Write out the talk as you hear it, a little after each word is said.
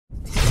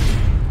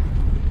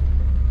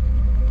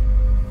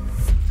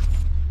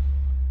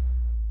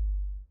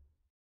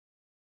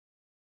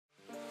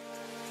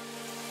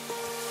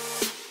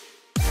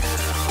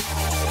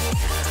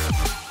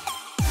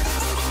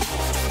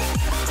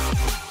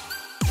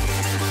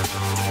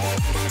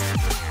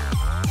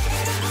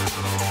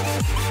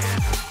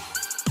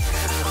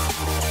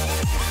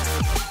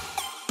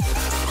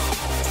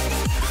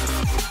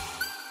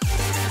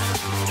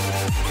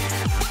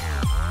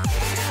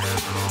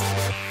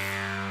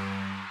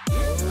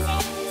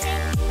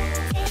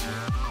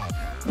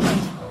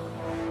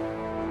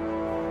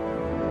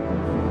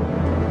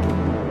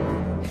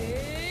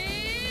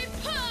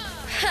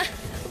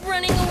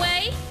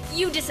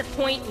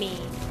disappoint me.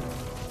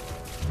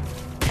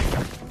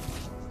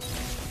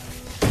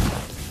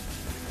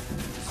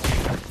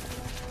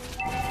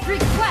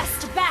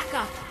 Request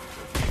backup.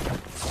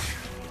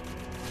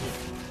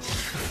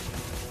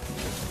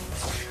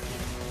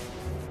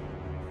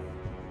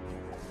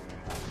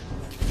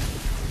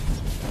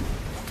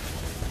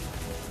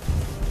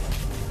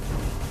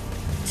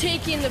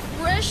 Take in the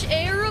fresh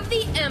air of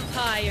the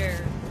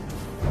Empire.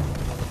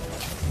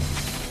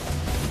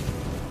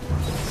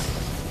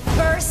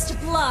 First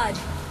blood.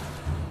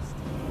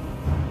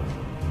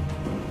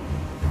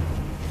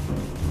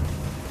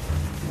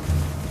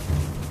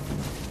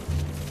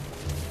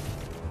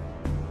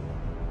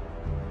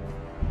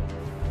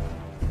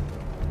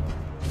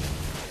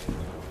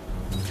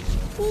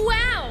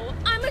 Wow,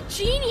 I'm a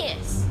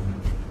genius!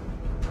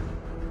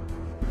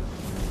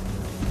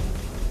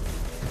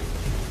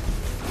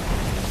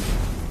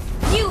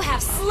 You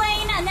have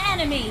slain an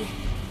enemy!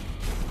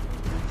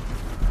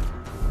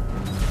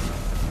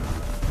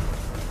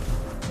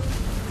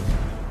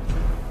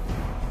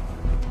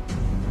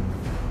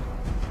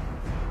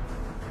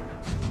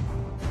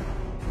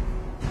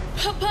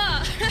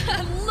 Papa,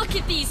 look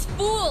at these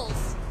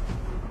fools!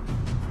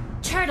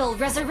 Turtle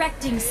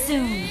resurrecting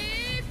soon.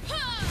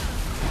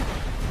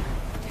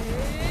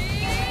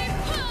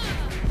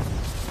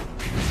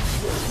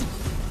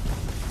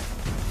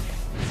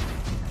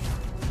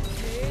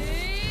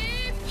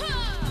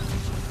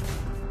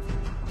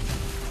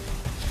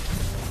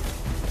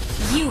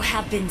 You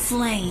have been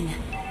slain.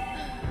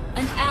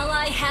 An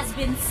ally has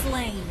been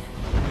slain.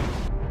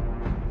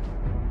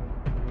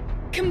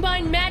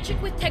 Combine magic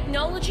with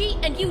technology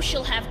and you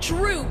shall have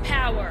true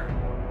power.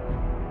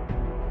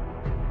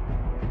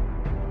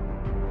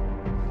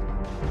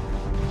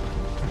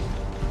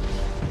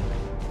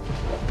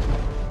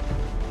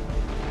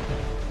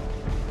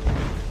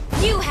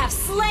 You have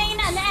slain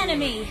an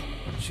enemy.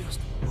 Just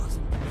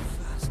wasn't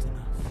fast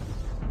enough.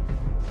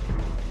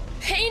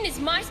 Pain is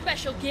my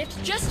special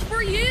gift just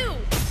for you.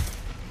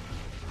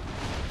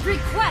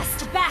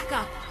 Request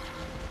backup.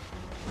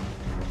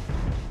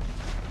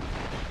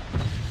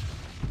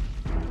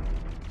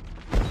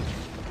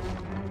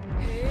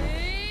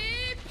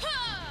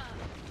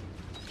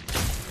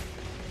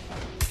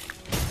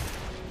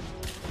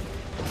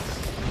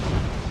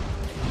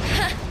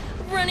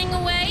 Running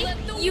away?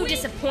 You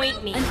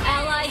disappoint me. An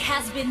ally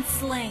has been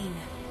slain.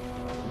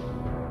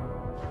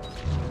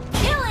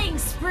 Killing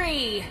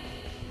spree!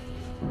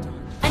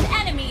 An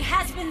enemy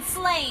has been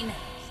slain.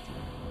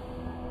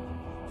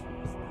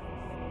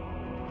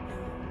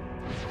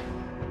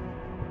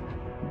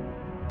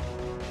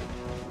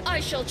 I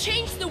shall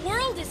change the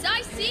world as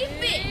I see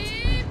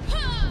fit.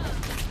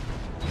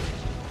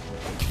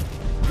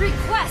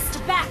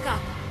 Request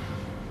backup.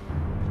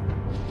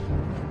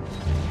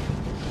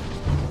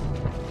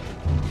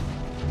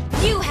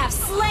 You have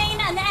slain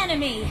an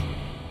enemy.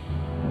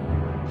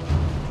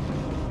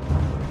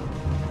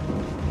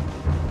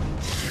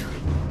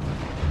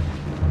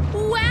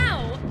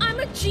 Wow, I'm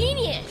a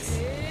genius.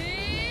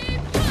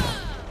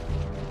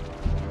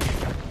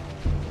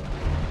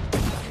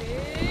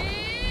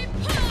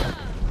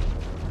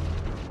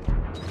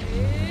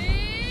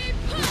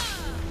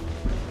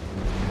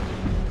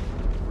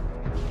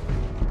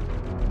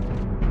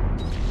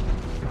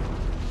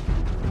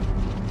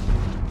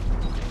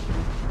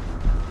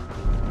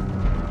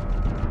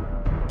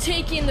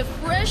 Take in the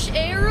fresh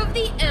air of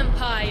the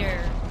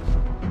Empire.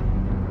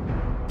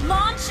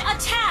 Launch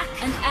attack!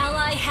 An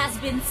ally has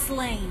been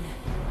slain.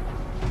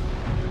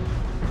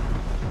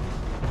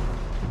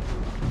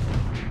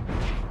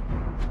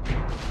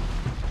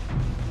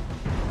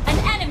 An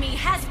enemy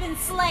has been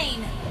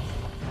slain.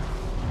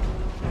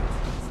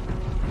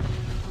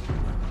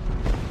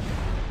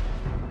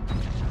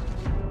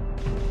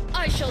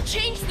 I shall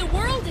change the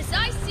world as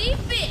I see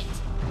fit.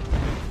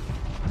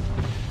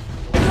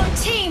 Your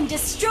team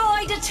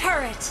destroyed a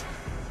turret.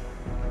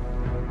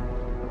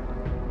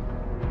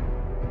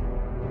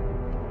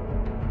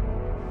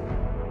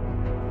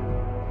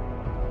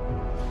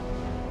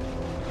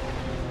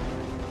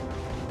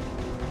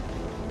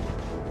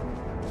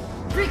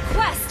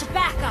 Request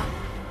backup.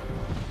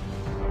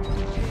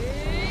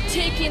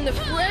 Take in the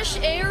fresh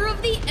air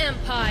of the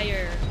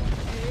Empire.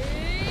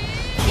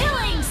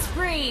 Killing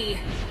spree.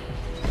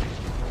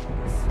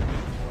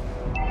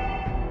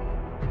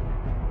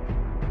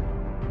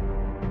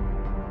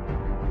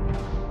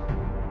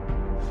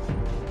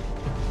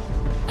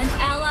 An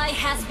ally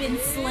has been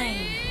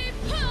slain.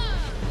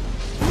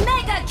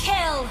 Mega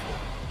kill.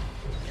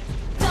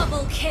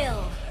 Double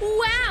kill.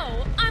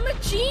 Wow, I'm a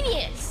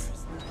genius.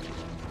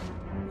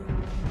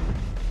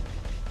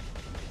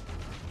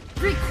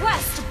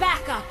 Request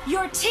backup!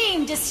 Your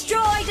team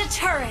destroyed a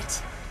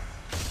turret!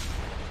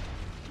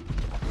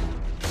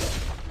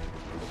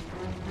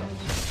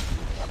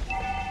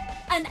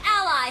 An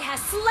ally has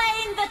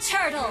slain the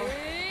turtle!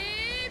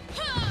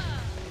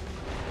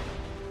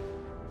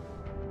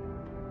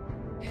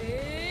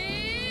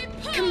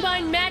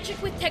 Combine magic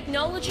with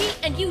technology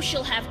and you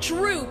shall have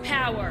true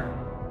power.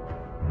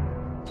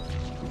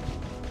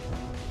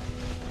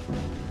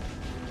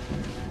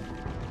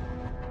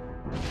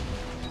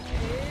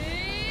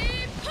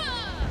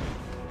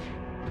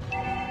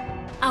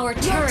 Our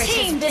turret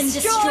has been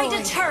destroyed.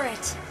 A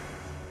turret.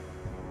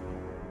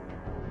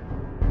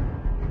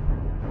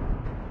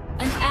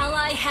 An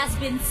ally has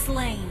been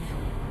slain.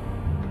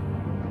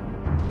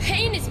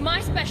 Pain is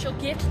my special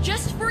gift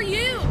just for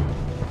you!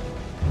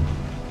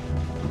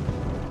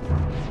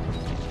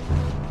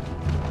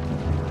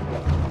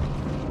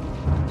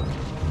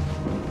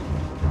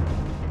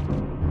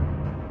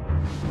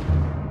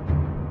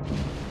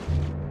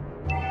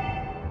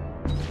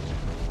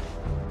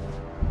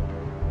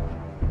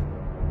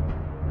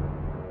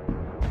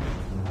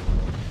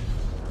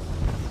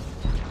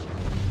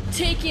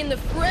 Take in the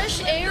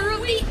fresh air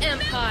of the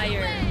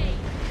Empire!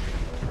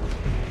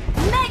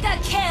 Mega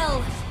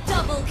kill!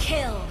 Double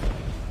kill!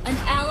 An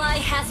ally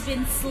has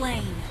been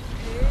slain.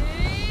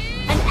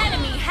 An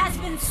enemy has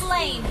been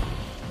slain.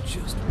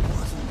 Just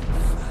wasn't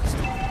fast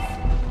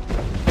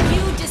enough.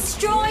 You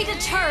destroyed a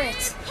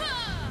turret.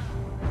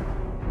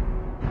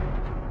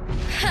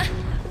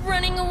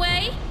 Running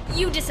away?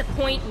 You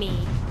disappoint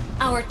me.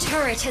 Our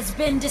turret has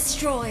been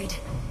destroyed.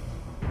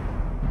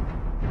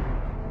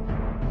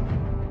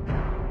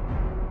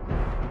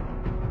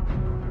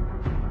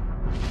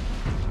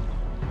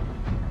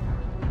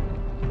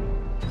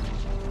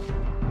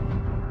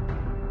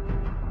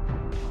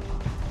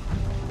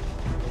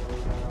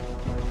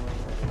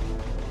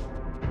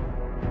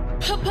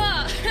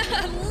 Papa!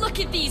 Look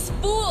at these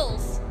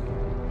fools!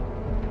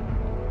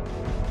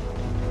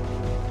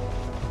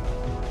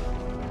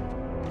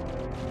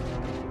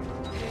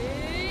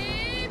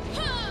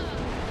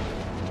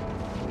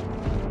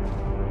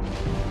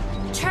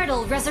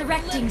 Turtle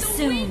resurrecting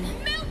soon.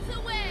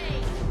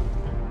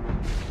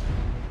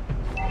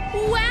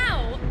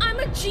 Wow! I'm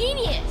a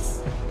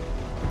genius!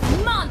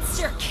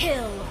 Monster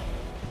kill!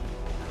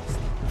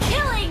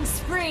 Killing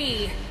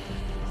spree!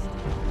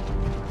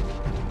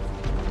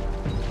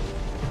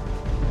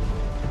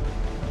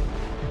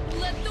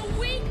 Let the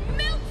weak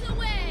melt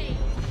away!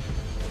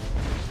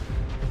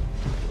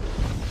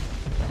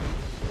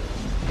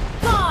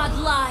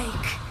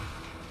 Godlike!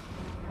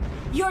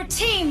 Your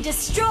team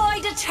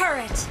destroyed a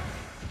turret!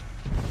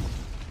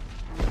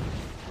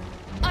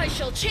 I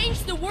shall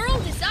change the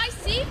world as I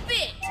see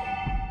fit!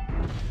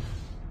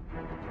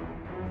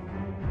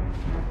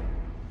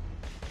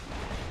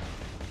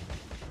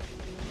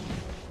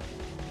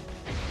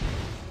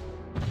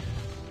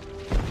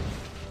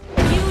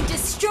 You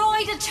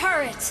destroyed a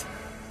turret!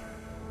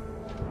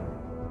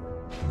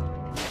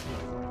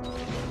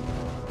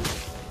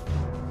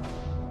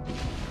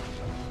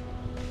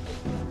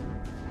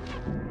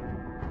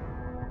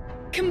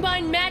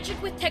 Combine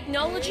magic with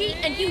technology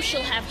and you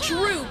shall have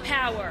true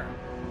power!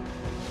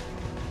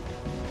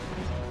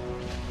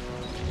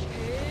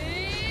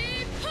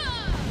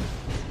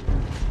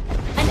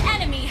 An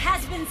enemy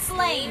has been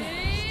slain!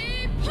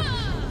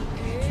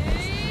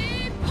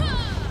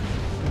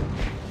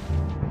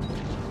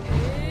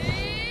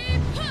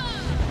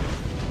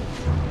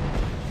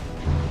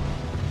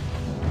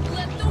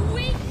 Let the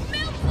weak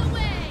melt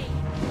away!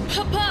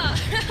 Papa!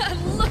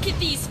 Look at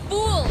these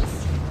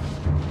fools!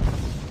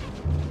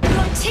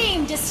 Your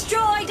team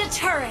destroyed a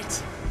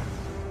turret!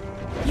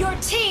 Your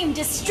team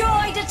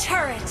destroyed a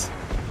turret!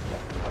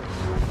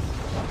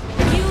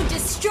 You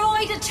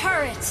destroyed a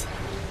turret!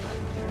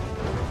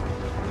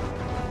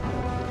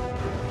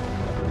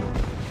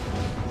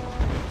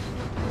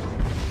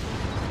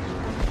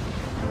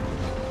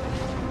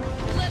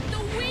 Let the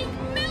weak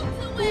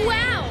melt away!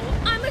 Wow!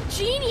 I'm a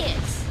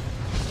genius!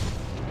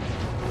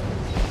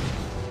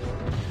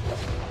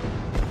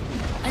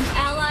 An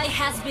ally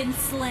has been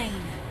slain.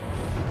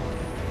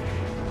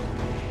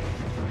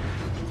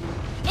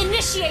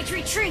 Initiate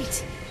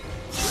retreat!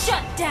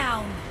 Shut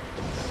down!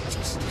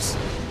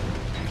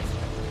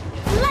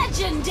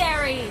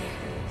 Legendary!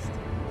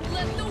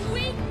 Let the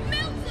weak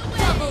melt away!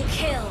 Double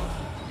kill!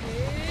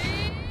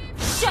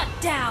 Shut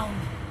down!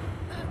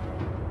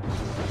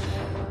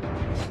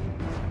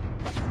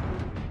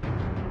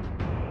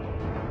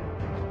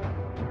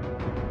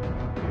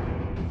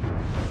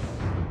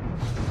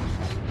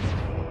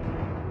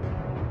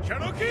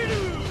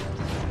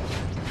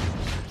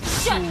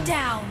 Shut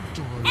down!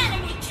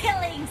 Enemy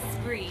killing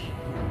spree!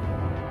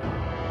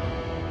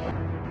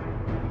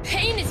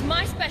 Pain is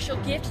my special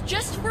gift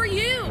just for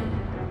you!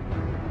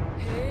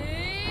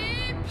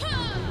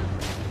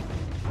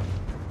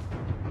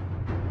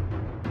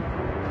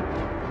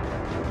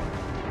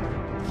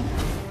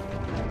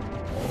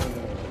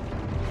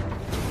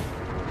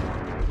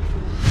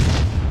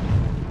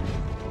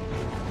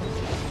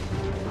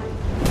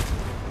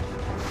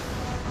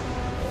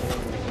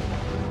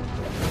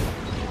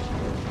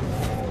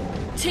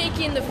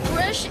 Take in the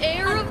fresh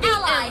air of the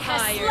Ally Empire!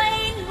 has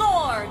slain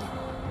Lord!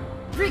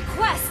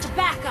 Request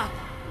backup!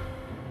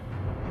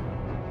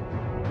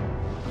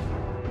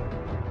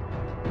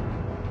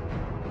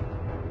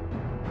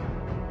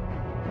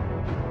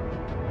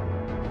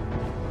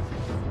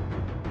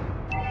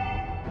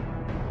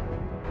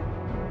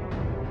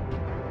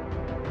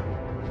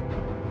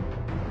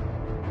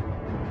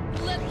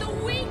 Let the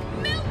weak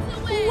melt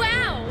away!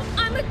 Wow!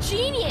 I'm a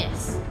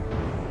genius!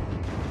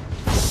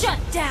 Shut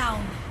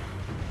down!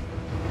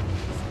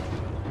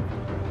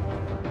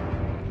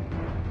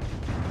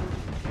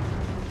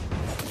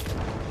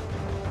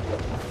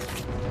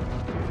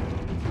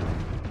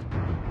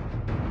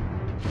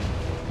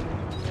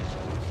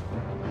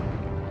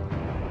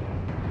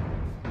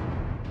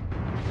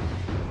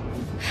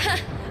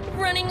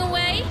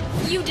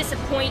 You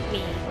disappoint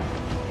me.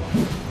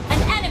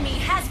 An enemy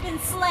has been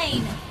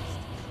slain.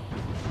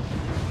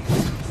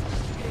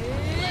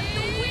 Let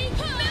the weak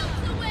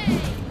melt away!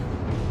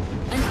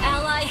 An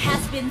ally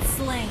has been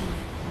slain.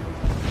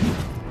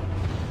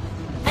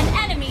 An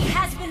enemy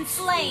has been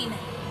slain.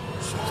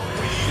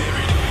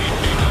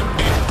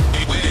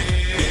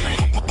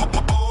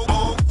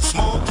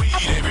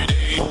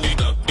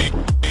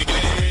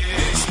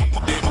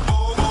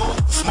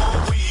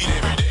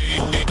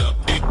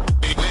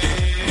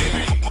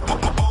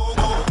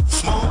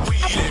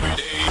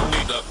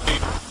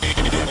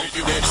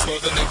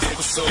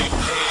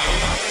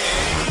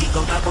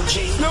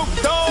 Snoop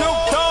Dogg.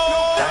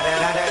 Da da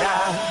da da da.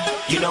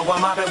 You know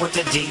I'm mobbing with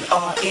the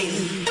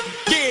D-R-E.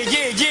 Yeah.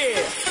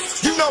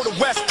 You know the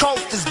West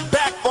Coast is